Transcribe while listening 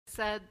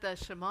said the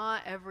Shema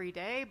every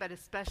day, but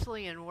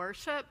especially in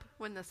worship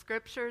when the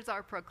scriptures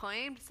are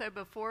proclaimed. So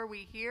before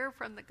we hear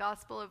from the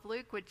Gospel of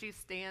Luke, would you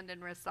stand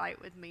and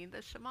recite with me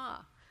the Shema?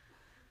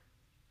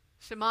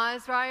 Shema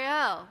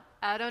Israel,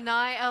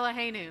 Adonai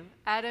Eloheinu,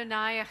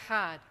 Adonai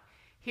Echad.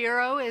 Hear,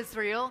 O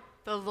Israel,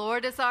 the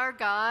Lord is our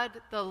God,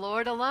 the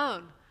Lord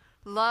alone.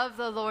 Love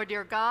the Lord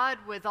your God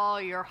with all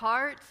your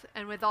heart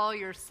and with all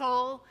your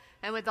soul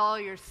and with all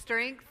your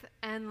strength,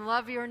 and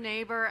love your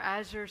neighbor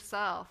as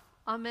yourself.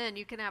 Amen.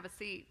 You can have a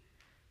seat.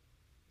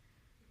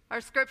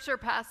 Our scripture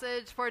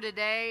passage for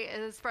today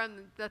is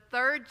from the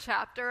 3rd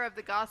chapter of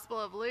the Gospel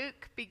of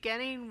Luke,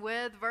 beginning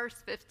with verse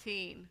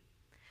 15.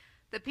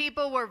 The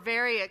people were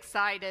very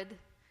excited,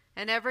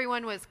 and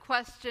everyone was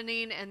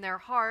questioning in their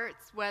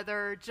hearts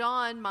whether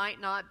John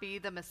might not be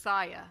the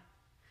Messiah.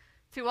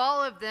 To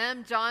all of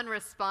them, John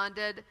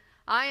responded,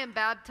 "I am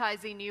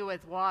baptizing you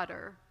with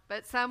water,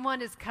 but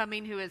someone is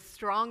coming who is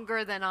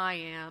stronger than I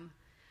am.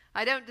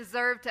 I don't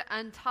deserve to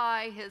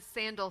untie his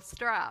sandal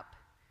strap.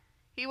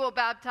 He will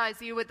baptize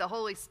you with the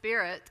Holy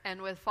Spirit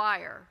and with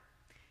fire.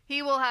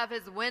 He will have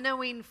his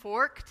winnowing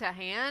fork to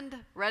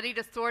hand, ready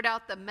to sort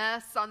out the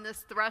mess on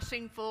this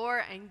threshing floor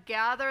and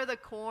gather the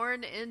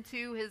corn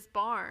into his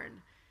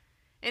barn.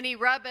 Any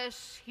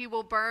rubbish he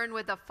will burn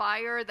with a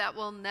fire that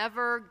will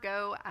never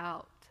go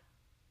out."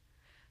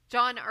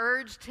 John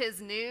urged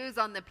his news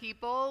on the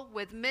people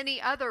with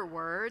many other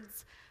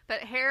words,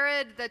 but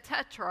Herod the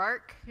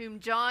Tetrarch, whom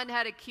John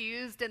had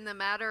accused in the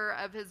matter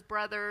of his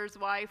brother's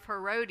wife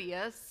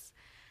Herodias,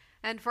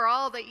 and for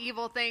all the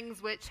evil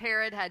things which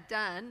Herod had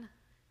done,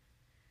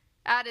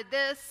 added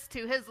this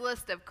to his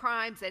list of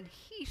crimes, and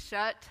he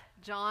shut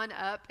John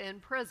up in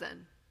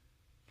prison.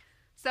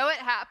 So it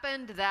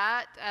happened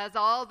that, as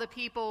all the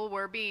people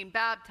were being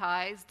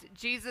baptized,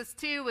 Jesus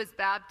too was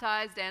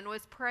baptized and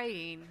was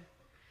praying.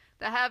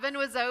 The heaven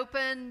was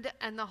opened,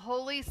 and the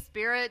Holy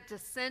Spirit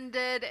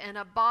descended in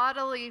a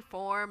bodily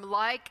form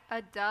like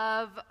a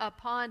dove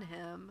upon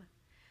him.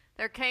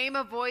 There came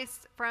a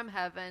voice from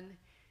heaven,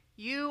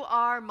 "You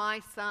are my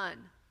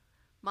son,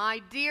 my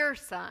dear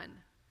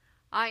son.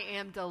 I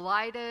am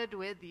delighted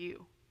with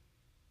you."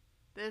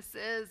 This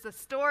is the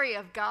story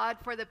of God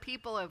for the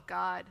people of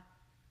God.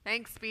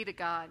 Thanks be to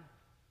God.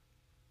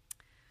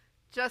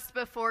 Just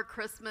before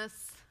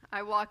Christmas,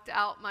 I walked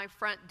out my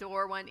front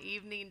door one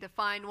evening to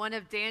find one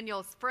of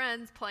Daniel's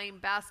friends playing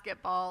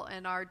basketball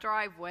in our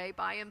driveway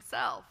by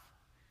himself.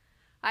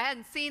 I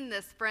hadn't seen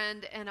this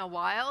friend in a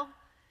while.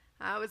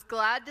 I was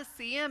glad to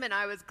see him, and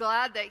I was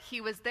glad that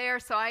he was there,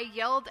 so I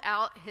yelled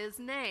out his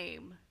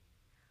name.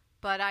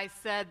 But I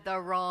said the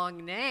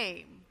wrong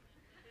name,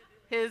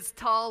 his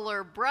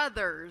taller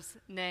brother's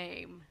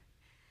name.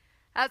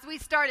 As we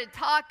started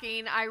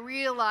talking, I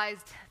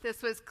realized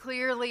this was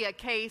clearly a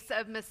case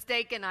of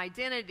mistaken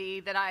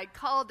identity, that I had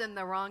called him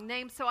the wrong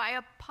name, so I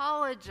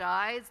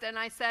apologized and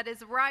I said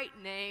his right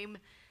name,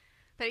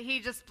 but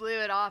he just blew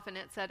it off and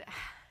it said,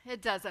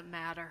 "It doesn't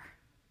matter."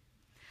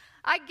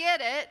 I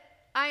get it.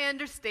 I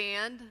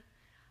understand.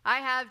 I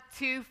have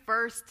 2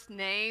 first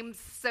names,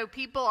 so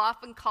people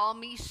often call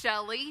me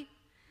Shelley,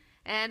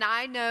 and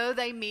I know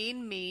they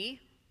mean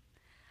me.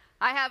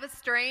 I have a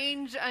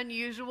strange,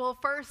 unusual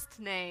first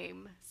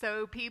name,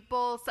 so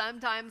people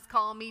sometimes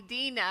call me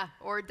Dina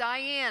or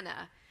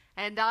Diana,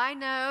 and I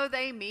know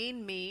they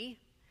mean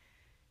me.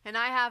 And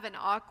I have an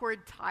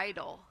awkward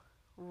title,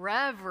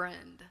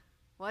 Reverend.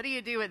 What do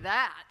you do with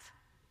that?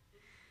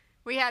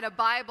 We had a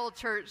Bible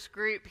church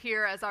group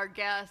here as our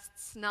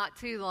guests not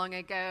too long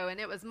ago, and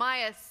it was my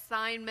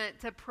assignment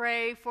to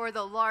pray for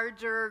the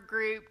larger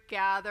group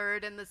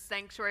gathered in the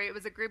sanctuary. It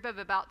was a group of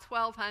about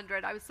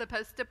 1,200. I was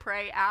supposed to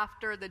pray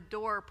after the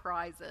door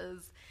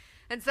prizes.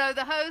 And so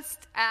the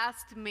host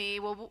asked me,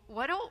 "Well,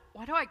 what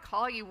do I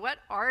call you?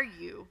 What are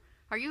you?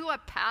 Are you a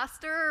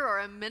pastor or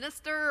a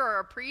minister or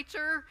a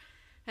preacher?"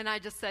 And I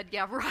just said,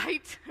 "Yeah,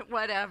 right,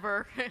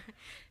 whatever."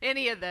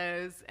 Any of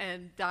those,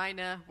 and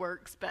Dinah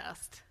works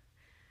best.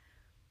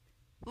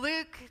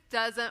 Luke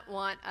doesn't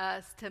want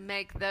us to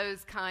make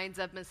those kinds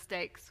of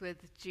mistakes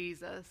with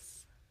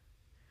Jesus.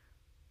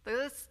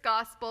 This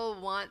gospel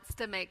wants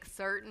to make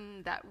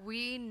certain that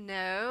we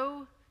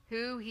know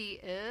who he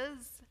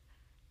is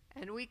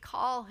and we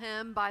call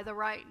him by the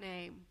right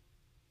name,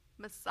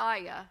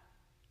 Messiah,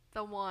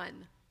 the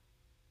One.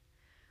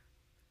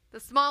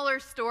 The smaller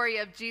story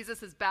of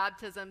Jesus'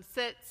 baptism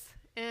sits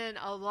in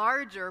a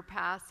larger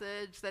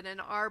passage that in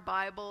our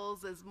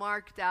Bibles is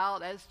marked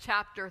out as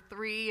chapter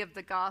 3 of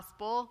the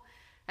gospel.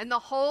 And the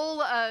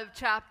whole of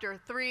chapter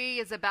 3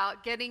 is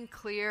about getting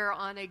clear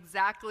on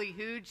exactly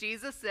who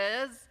Jesus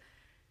is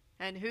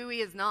and who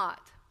he is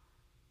not.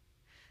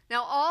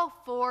 Now, all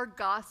 4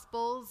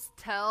 gospels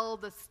tell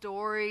the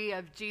story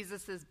of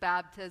Jesus'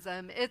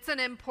 baptism. It's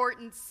an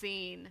important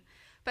scene.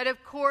 But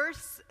of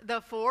course, the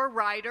 4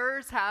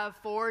 writers have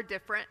 4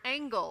 different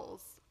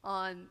angles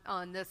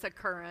on this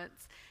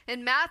occurrence.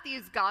 In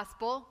Matthew's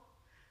gospel,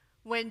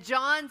 when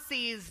John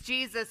sees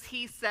Jesus,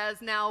 he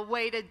says, "Now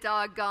wait a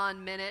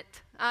doggone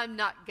minute. I'm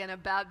not going to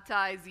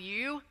baptize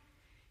you.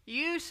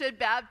 You should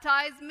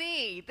baptize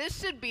me. This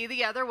should be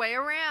the other way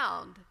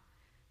around.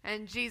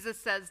 And Jesus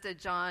says to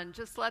John,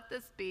 just let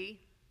this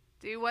be.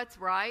 Do what's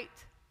right.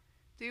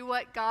 Do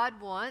what God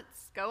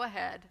wants. Go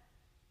ahead.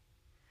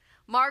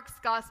 Mark's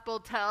gospel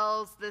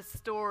tells this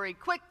story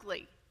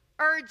quickly,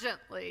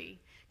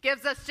 urgently,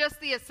 gives us just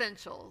the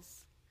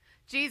essentials.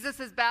 Jesus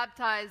is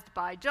baptized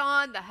by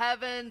John. The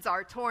heavens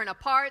are torn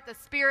apart. The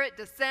Spirit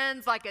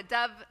descends like a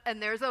dove,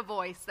 and there's a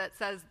voice that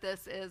says,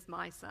 "This is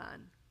my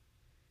Son."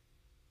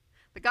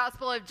 The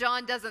Gospel of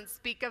John doesn't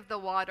speak of the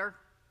water.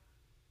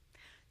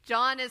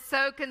 John is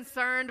so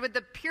concerned with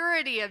the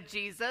purity of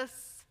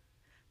Jesus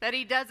that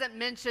he doesn't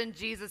mention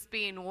Jesus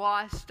being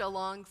washed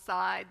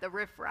alongside the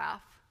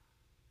riffraff.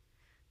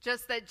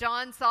 Just that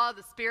John saw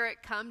the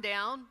Spirit come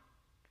down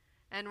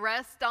and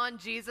rest on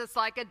Jesus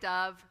like a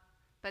dove,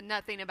 but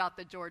nothing about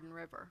the Jordan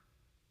River.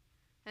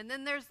 And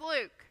then there's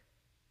Luke.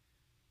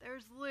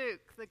 There's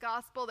Luke, the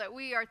gospel that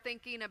we are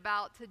thinking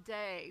about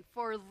today.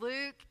 For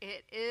Luke,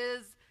 it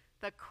is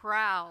the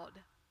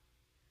crowd.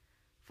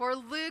 For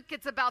Luke,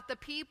 it's about the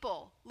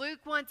people.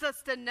 Luke wants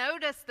us to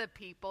notice the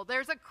people.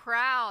 There's a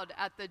crowd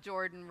at the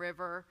Jordan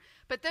River.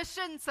 But this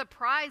shouldn't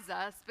surprise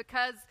us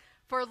because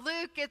for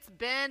Luke, it's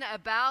been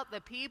about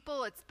the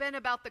people. It's been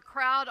about the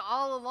crowd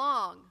all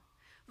along.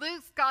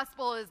 Luke's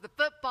gospel is the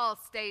football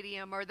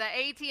stadium or the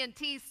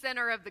AT&T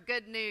Center of the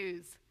good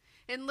news.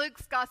 In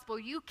Luke's gospel,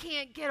 you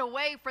can't get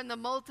away from the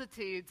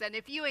multitudes. And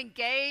if you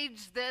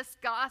engage this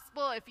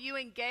gospel, if you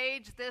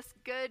engage this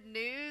good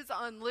news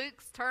on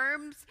Luke's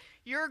terms,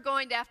 you're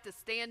going to have to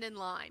stand in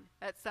line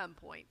at some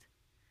point.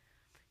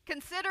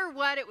 Consider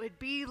what it would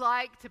be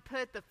like to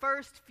put the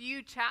first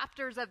few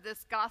chapters of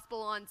this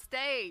gospel on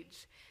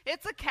stage.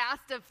 It's a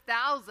cast of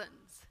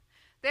thousands.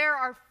 There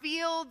are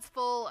fields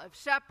full of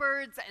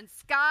shepherds and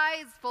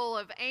skies full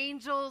of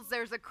angels.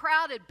 There's a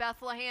crowded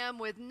Bethlehem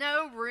with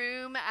no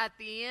room at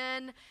the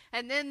inn.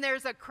 And then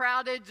there's a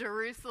crowded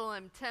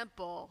Jerusalem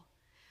temple.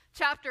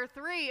 Chapter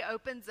 3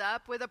 opens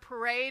up with a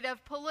parade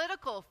of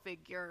political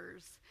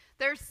figures.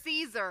 There's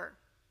Caesar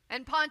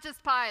and Pontius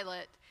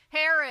Pilate,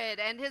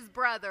 Herod and his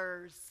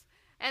brothers,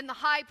 and the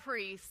high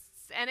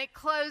priests. And it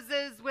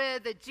closes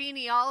with a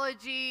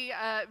genealogy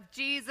of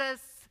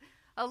Jesus,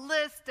 a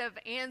list of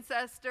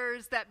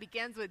ancestors that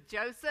begins with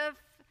Joseph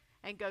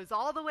and goes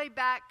all the way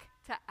back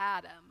to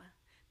Adam.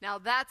 Now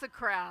that's a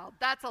crowd.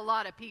 That's a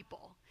lot of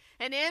people.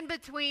 And in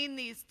between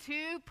these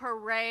two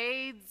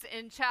parades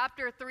in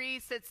chapter 3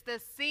 sits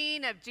this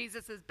scene of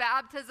Jesus'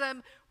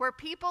 baptism where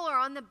people are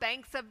on the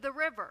banks of the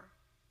river.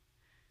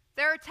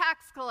 There are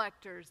tax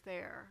collectors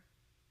there.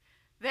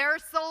 There are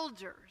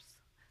soldiers,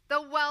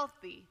 the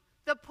wealthy,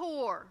 the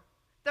poor,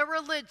 the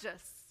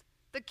religious,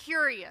 the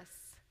curious.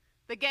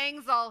 The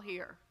gang's all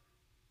here.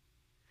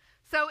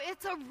 So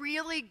it's a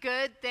really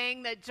good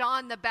thing that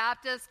John the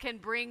Baptist can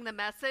bring the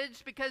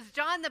message because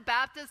John the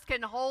Baptist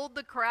can hold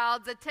the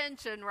crowd's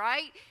attention,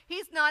 right?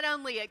 He's not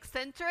only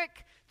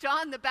eccentric,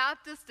 John the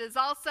Baptist is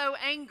also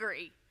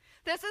angry.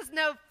 This is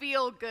no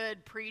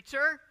feel-good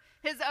preacher.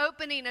 His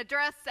opening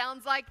address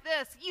sounds like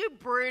this: "You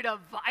brood of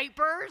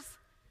vipers."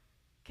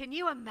 Can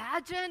you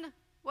imagine?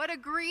 What a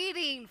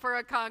greeting for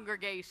a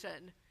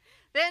congregation.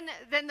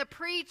 Then the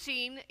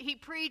preaching, he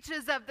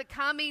preaches of the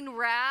coming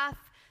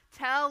wrath,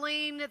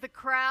 telling the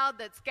crowd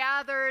that's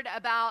gathered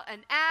about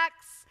an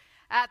axe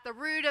at the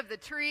root of the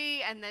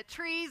tree, and the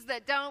trees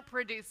that don't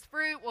produce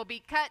fruit will be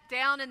cut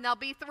down and they'll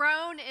be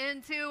thrown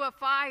into a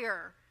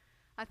fire.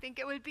 I think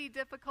it would be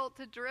difficult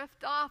to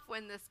drift off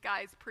when this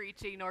guy's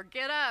preaching or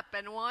get up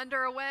and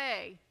wander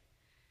away.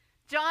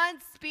 John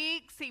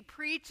speaks, he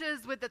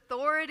preaches with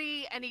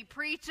authority, and he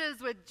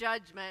preaches with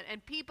judgment,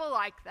 and people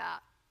like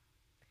that.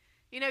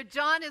 You know,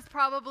 John is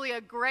probably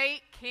a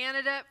great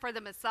candidate for the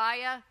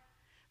Messiah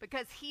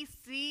because he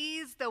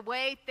sees the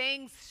way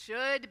things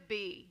should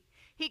be.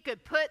 He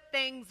could put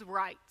things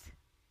right.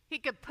 He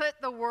could put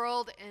the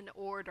world in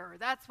order.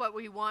 That's what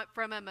we want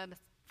from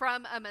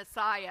a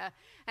Messiah.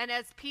 And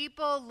as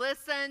people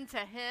listen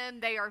to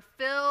him, they are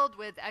filled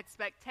with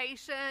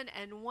expectation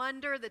and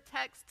wonder. The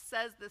text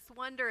says this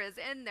wonder is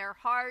in their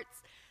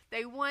hearts.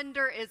 They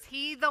wonder, is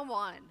he the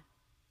one?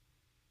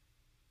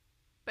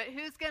 But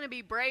who's going to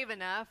be brave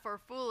enough or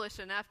foolish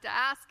enough to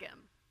ask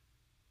him?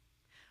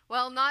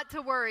 Well, not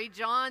to worry.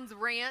 John's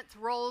rant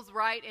rolls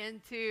right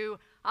into,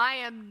 "I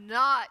am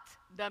not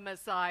the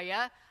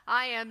Messiah.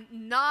 I am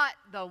not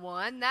the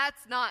one.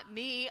 That's not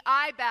me.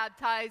 I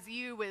baptize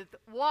you with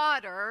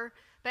water,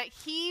 but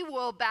he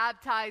will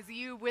baptize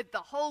you with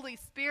the Holy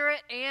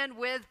Spirit and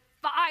with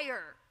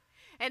fire."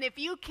 And if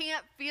you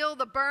can't feel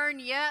the burn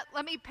yet,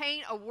 let me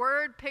paint a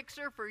word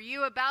picture for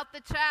you about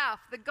the chaff,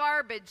 the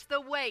garbage,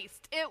 the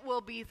waste. It will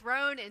be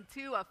thrown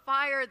into a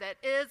fire that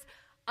is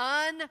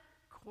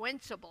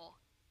unquenchable.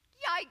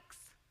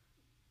 Yikes.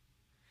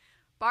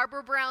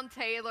 Barbara Brown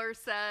Taylor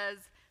says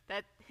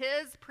that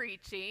his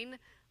preaching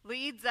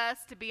leads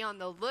us to be on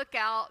the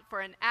lookout for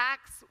an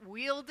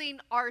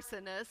axe-wielding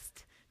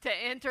arsonist to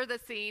enter the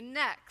scene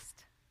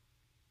next.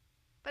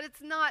 But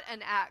it's not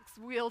an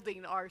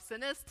axe-wielding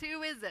arsonist.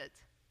 Who is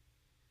it?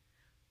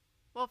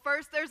 Well,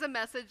 first there's a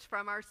message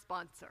from our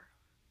sponsor.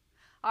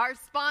 Our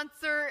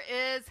sponsor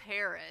is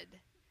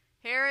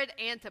Herod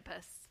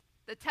Antipas,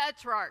 the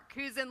tetrarch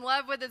who's in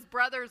love with his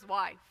brother's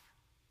wife.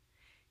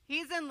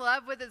 He's in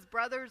love with his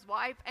brother's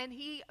wife, and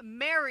he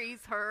marries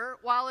her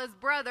while his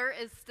brother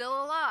is still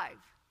alive.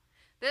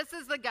 This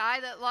is the guy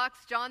that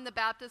locks John the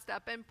Baptist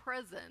up in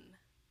prison.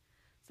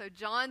 So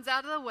John's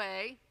out of the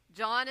way.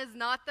 John is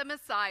not the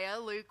Messiah,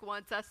 Luke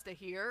wants us to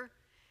hear.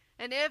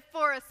 And if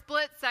for a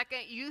split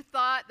second you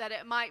thought that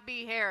it might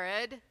be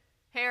Herod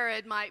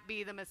might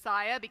be the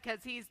Messiah because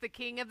he's the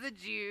king of the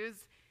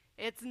Jews,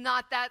 it's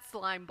not that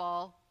slime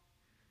ball.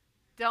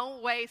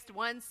 Don't waste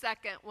 1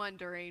 second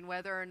wondering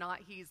whether or not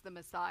he's the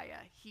Messiah.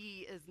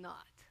 He is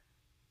not.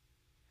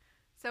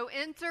 So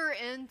enter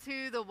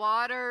into the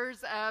waters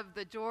of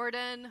the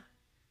Jordan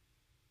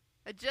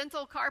a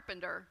gentle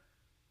carpenter.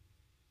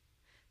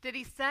 Did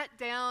he set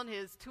down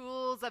his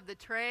tools of the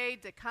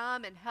trade to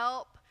come and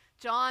help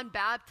John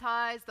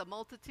baptize the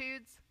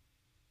multitudes?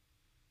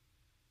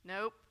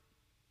 Nope.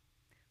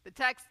 The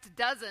text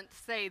doesn't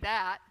say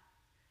that.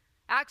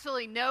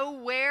 Actually,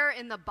 nowhere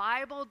in the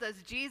Bible does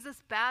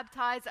Jesus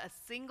baptize a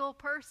single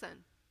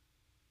person.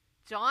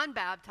 John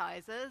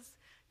baptizes.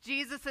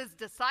 Jesus'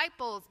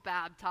 disciples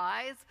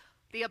baptize.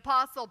 The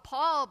Apostle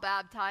Paul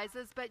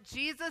baptizes, but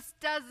Jesus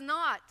does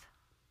not.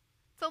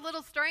 It's a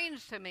little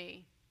strange to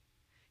me.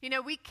 You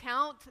know, we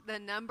count the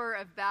number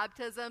of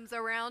baptisms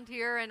around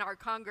here in our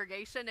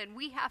congregation, and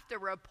we have to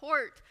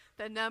report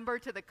the number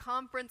to the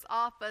conference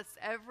office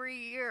every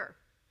year.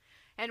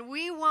 And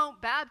we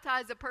won't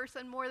baptize a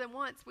person more than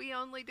once. We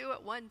only do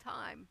it one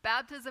time.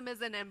 Baptism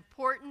is an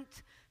important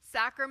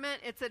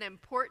sacrament. It's an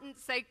important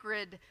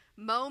sacred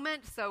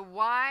moment. So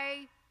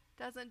why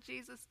doesn't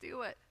Jesus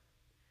do it?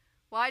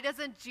 Why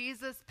doesn't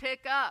Jesus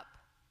pick up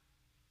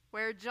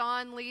where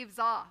John leaves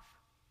off?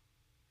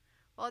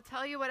 Well, I'll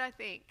tell you what I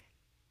think.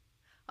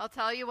 I'll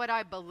tell you what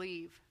I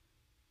believe.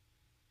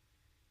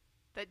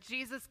 That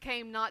Jesus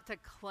came not to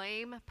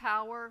claim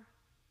power,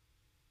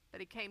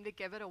 but he came to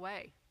give it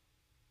away.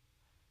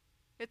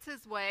 It's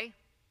his way.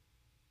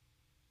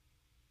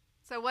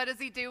 So what does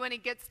he do when he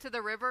gets to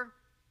the river?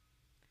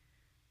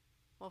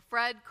 Well,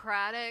 Fred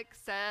Craddock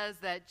says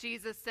that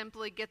Jesus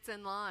simply gets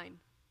in line.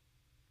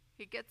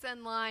 He gets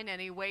in line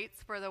and he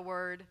waits for the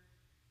word,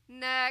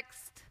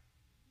 next.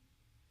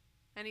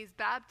 And he's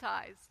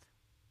baptized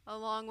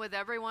along with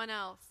everyone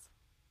else.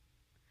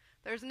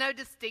 There's no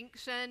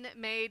distinction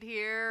made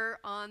here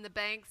on the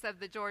banks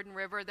of the Jordan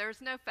River. There's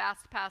no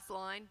fast pass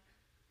line.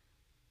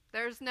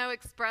 There's no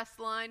express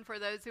line for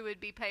those who would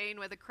be paying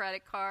with a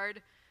credit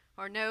card,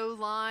 or no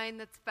line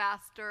that's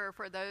faster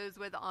for those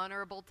with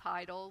honorable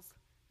titles.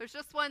 There's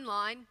just one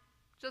line,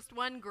 just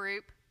one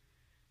group,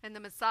 and the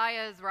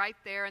Messiah is right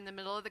there in the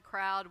middle of the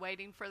crowd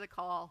waiting for the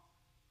call.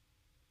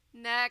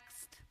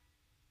 Next.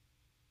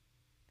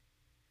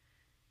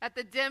 At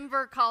the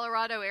Denver,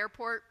 Colorado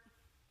airport,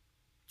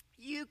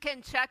 you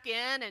can check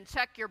in and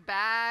check your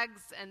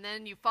bags, and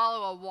then you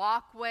follow a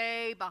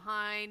walkway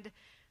behind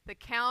the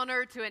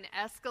counter to an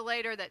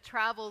escalator that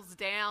travels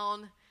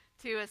down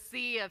to a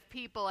sea of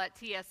people at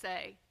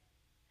TSA.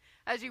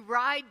 As you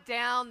ride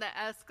down the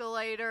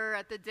escalator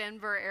at the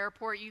Denver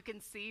airport, you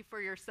can see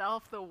for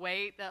yourself the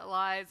wait that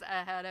lies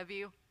ahead of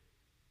you.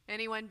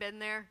 Anyone been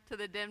there to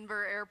the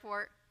Denver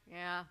airport?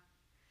 Yeah.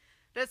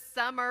 This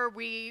summer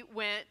we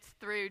went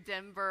through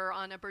Denver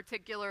on a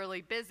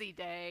particularly busy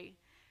day,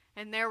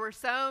 and there were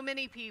so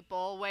many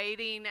people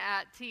waiting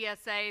at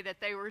TSA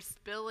that they were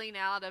spilling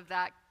out of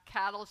that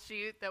cattle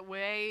chute that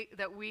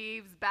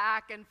weaves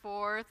back and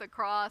forth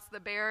across the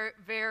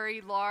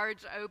very large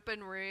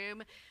open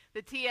room.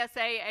 The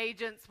TSA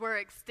agents were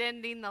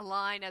extending the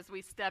line as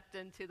we stepped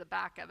into the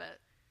back of it.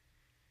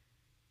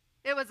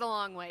 It was a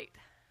long wait.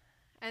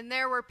 And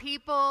there were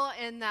people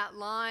in that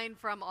line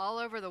from all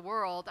over the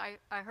world.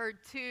 I heard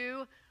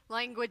 2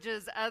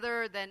 languages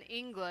other than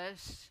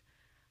English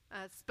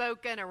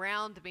spoken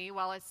around me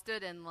while I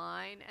stood in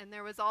line. And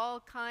there was all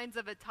kinds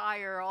of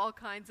attire, all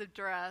kinds of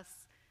dress.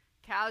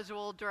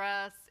 Casual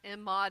dress,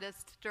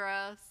 immodest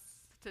dress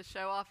to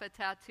show off a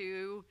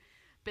tattoo,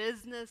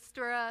 business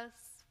dress,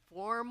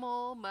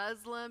 formal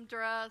Muslim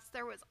dress.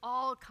 There was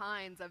all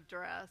kinds of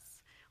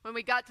dress. When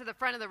we got to the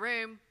front of the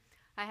room,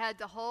 I had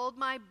to hold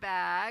my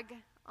bag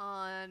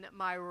on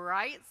my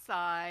right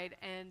side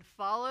and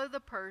follow the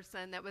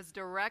person that was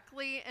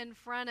directly in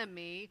front of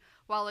me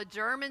while a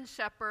German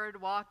shepherd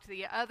walked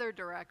the other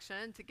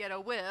direction to get a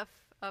whiff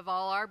of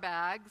all our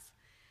bags.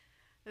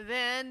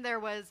 Then there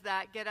was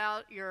that get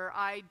out your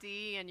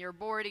ID and your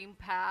boarding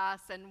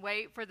pass and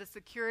wait for the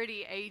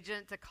security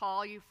agent to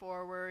call you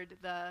forward,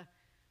 the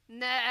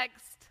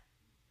next.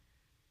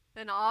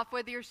 Then off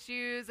with your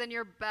shoes and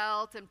your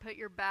belt and put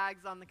your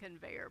bags on the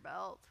conveyor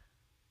belt.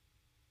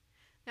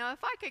 Now,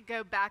 if I could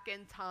go back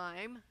in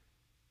time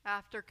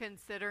after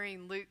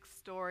considering Luke's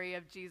story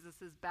of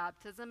Jesus'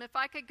 baptism, if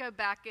I could go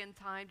back in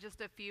time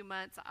just a few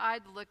months,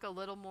 I'd look a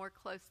little more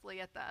closely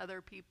at the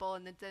other people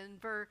in the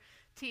Denver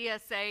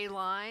TSA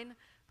line,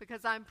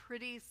 because I'm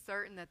pretty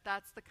certain that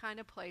that's the kind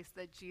of place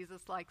that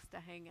Jesus likes to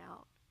hang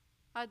out.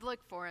 I'd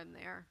look for him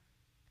there,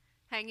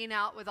 hanging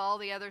out with all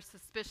the other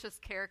suspicious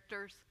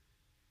characters.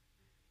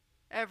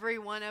 Every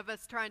one of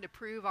us trying to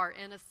prove our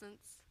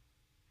innocence.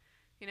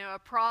 You know, a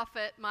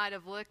prophet might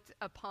have looked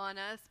upon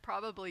us,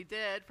 probably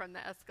did from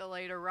the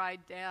escalator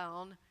ride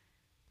down,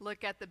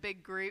 look at the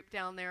big group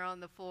down there on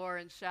the floor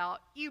and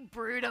shout, "You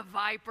brood of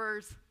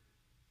vipers."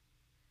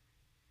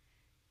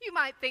 You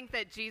might think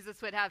that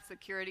Jesus would have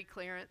security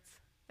clearance,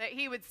 that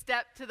he would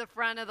step to the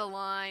front of the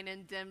line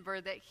in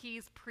Denver, that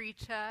he's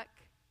pre-check,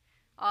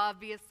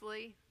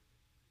 obviously.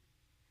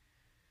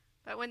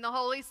 But when the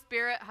Holy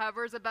Spirit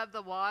hovers above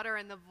the water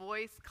and the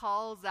voice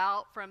calls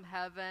out from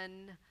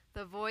heaven,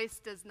 the voice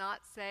does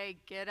not say,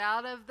 "Get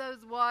out of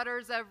those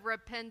waters of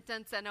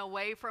repentance and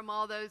away from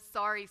all those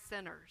sorry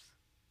sinners."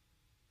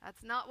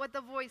 That's not what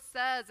the voice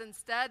says.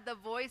 Instead, the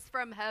voice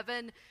from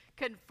heaven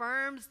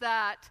confirms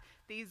that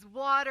these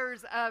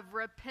waters of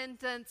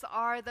repentance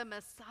are the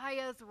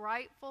Messiah's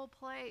rightful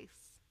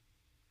place.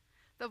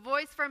 The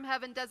voice from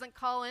heaven doesn't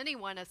call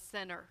anyone a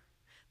sinner.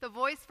 The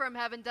voice from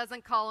heaven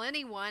doesn't call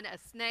anyone a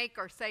snake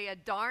or say a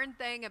darn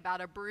thing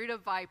about a brood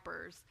of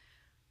vipers.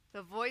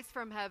 The voice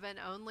from heaven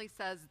only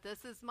says,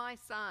 "This is my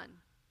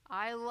son.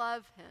 I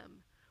love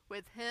him.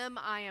 With him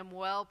I am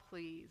well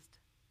pleased."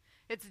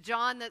 It's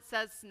John that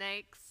says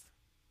snakes.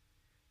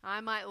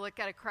 I might look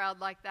at a crowd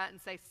like that and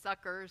say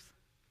suckers.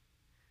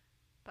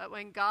 But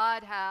when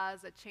God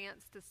has a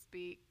chance to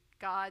speak,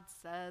 God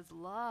says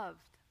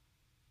loved.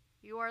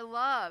 You are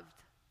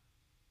loved.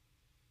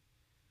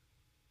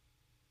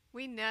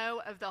 We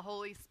know of the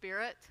Holy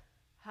Spirit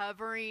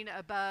hovering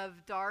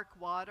above dark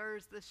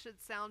waters. This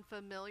should sound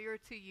familiar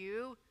to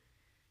you.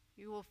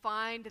 You will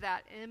find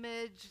that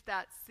image,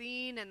 that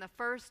scene in the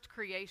first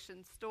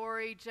creation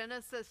story.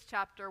 Genesis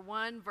chapter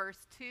 1,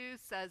 verse 2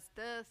 says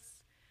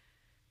this: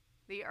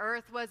 "The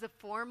earth was a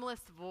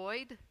formless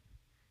void,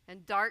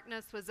 and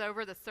darkness was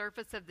over the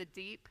surface of the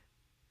deep,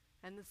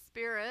 and the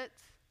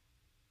Spirit,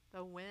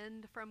 the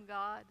wind from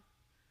God,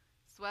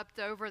 swept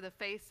over the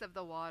face of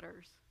the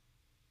waters."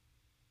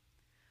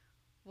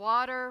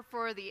 Water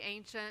for the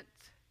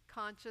ancient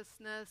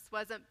consciousness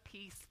wasn't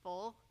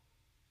peaceful.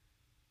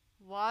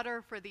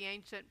 Water for the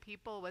ancient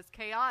people was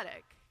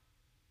chaotic.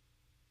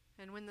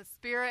 And when the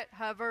Spirit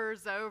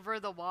hovers over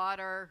the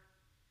water,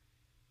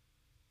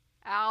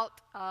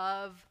 out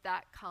of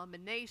that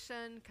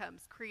combination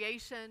comes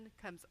creation,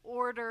 comes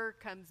order,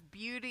 comes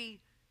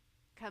beauty,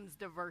 comes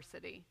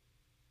diversity.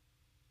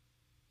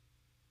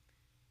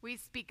 We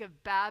speak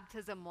of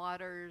baptism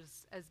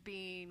waters as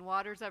being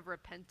waters of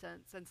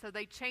repentance, and so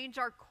they change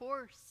our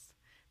course.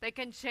 They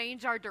can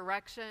change our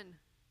direction.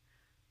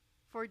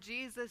 For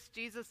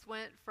Jesus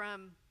went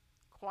from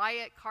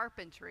quiet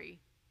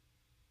carpentry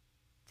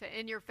to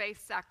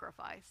in-your-face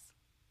sacrifice.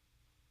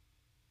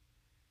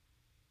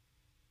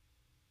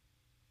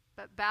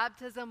 But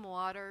baptism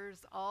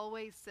waters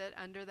always sit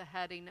under the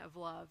heading of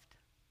loved.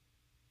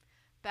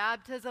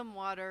 Baptism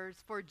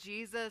waters for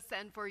Jesus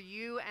and for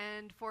you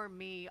and for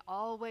me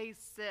always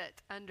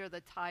sit under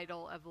the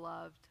title of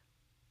loved.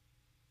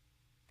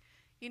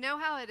 You know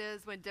how it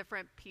is when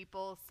different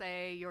people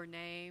say your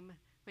name,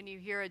 when you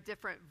hear a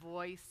different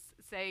voice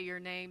say your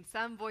name?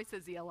 Some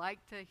voices you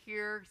like to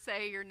hear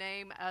say your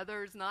name,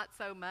 others not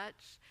so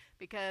much,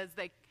 because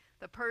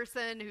the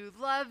person who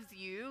loves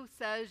you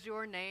says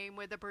your name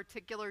with a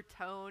particular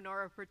tone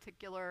or a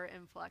particular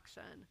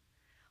inflection.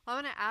 I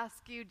want to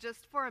ask you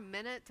just for a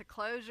minute to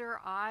close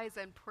your eyes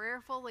and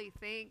prayerfully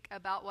think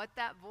about what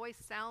that voice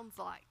sounds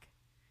like.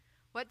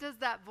 What does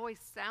that voice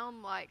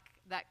sound like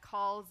that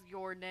calls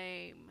your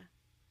name?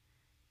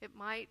 It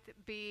might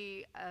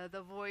be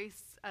the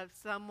voice of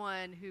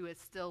someone who is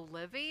still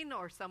living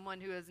or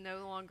someone who is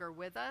no longer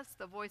with us,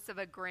 the voice of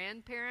a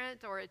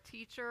grandparent or a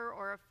teacher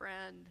or a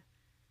friend.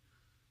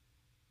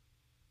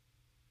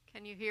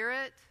 Can you hear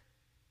it?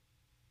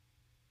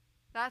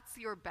 That's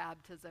your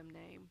baptism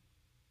name.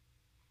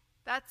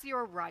 That's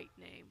your right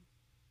name.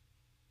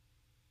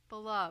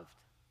 Beloved.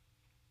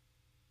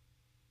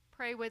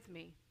 Pray with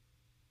me.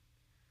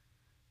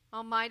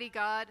 Almighty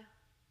God,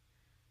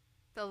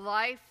 the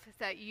life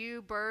that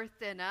you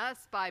birthed in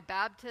us by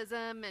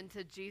baptism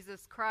into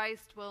Jesus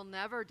Christ will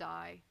never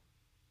die.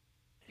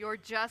 Your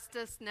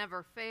justice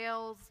never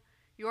fails.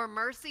 Your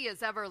mercy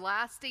is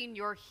everlasting.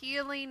 Your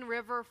healing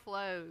river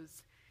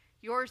flows.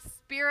 Your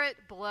Spirit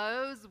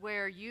blows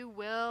where you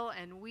will,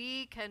 and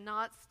we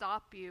cannot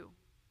stop you.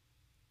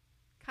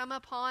 Come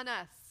upon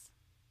us,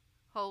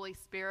 Holy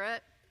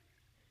Spirit.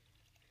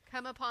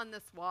 Come upon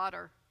this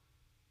water.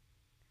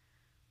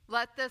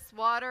 Let this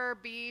water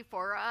be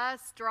for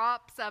us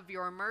drops of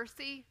your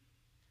mercy.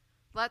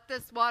 Let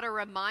this water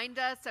remind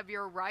us of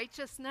your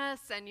righteousness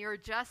and your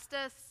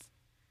justice.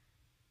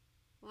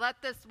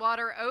 Let this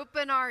water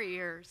open our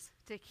ears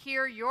to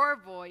hear your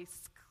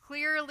voice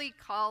clearly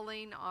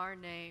calling our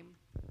name.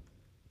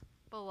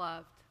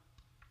 Beloved.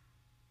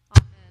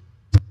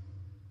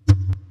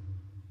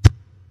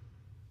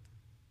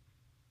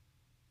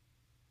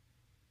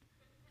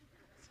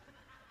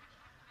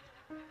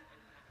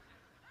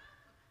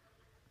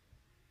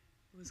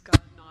 Was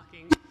God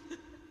knocking?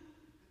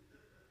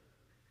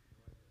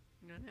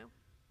 don't know.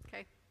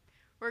 Okay.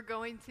 We're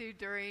going to,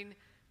 during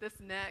this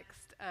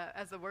next,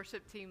 as the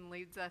worship team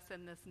leads us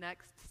in this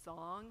next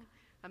song,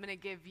 I'm going to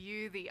give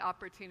you the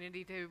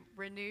opportunity to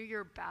renew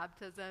your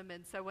baptism.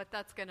 And so what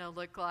that's going to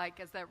look like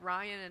is that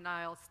Ryan and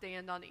I will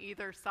stand on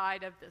either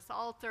side of this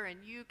altar, and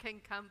you can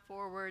come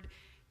forward.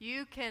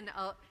 You can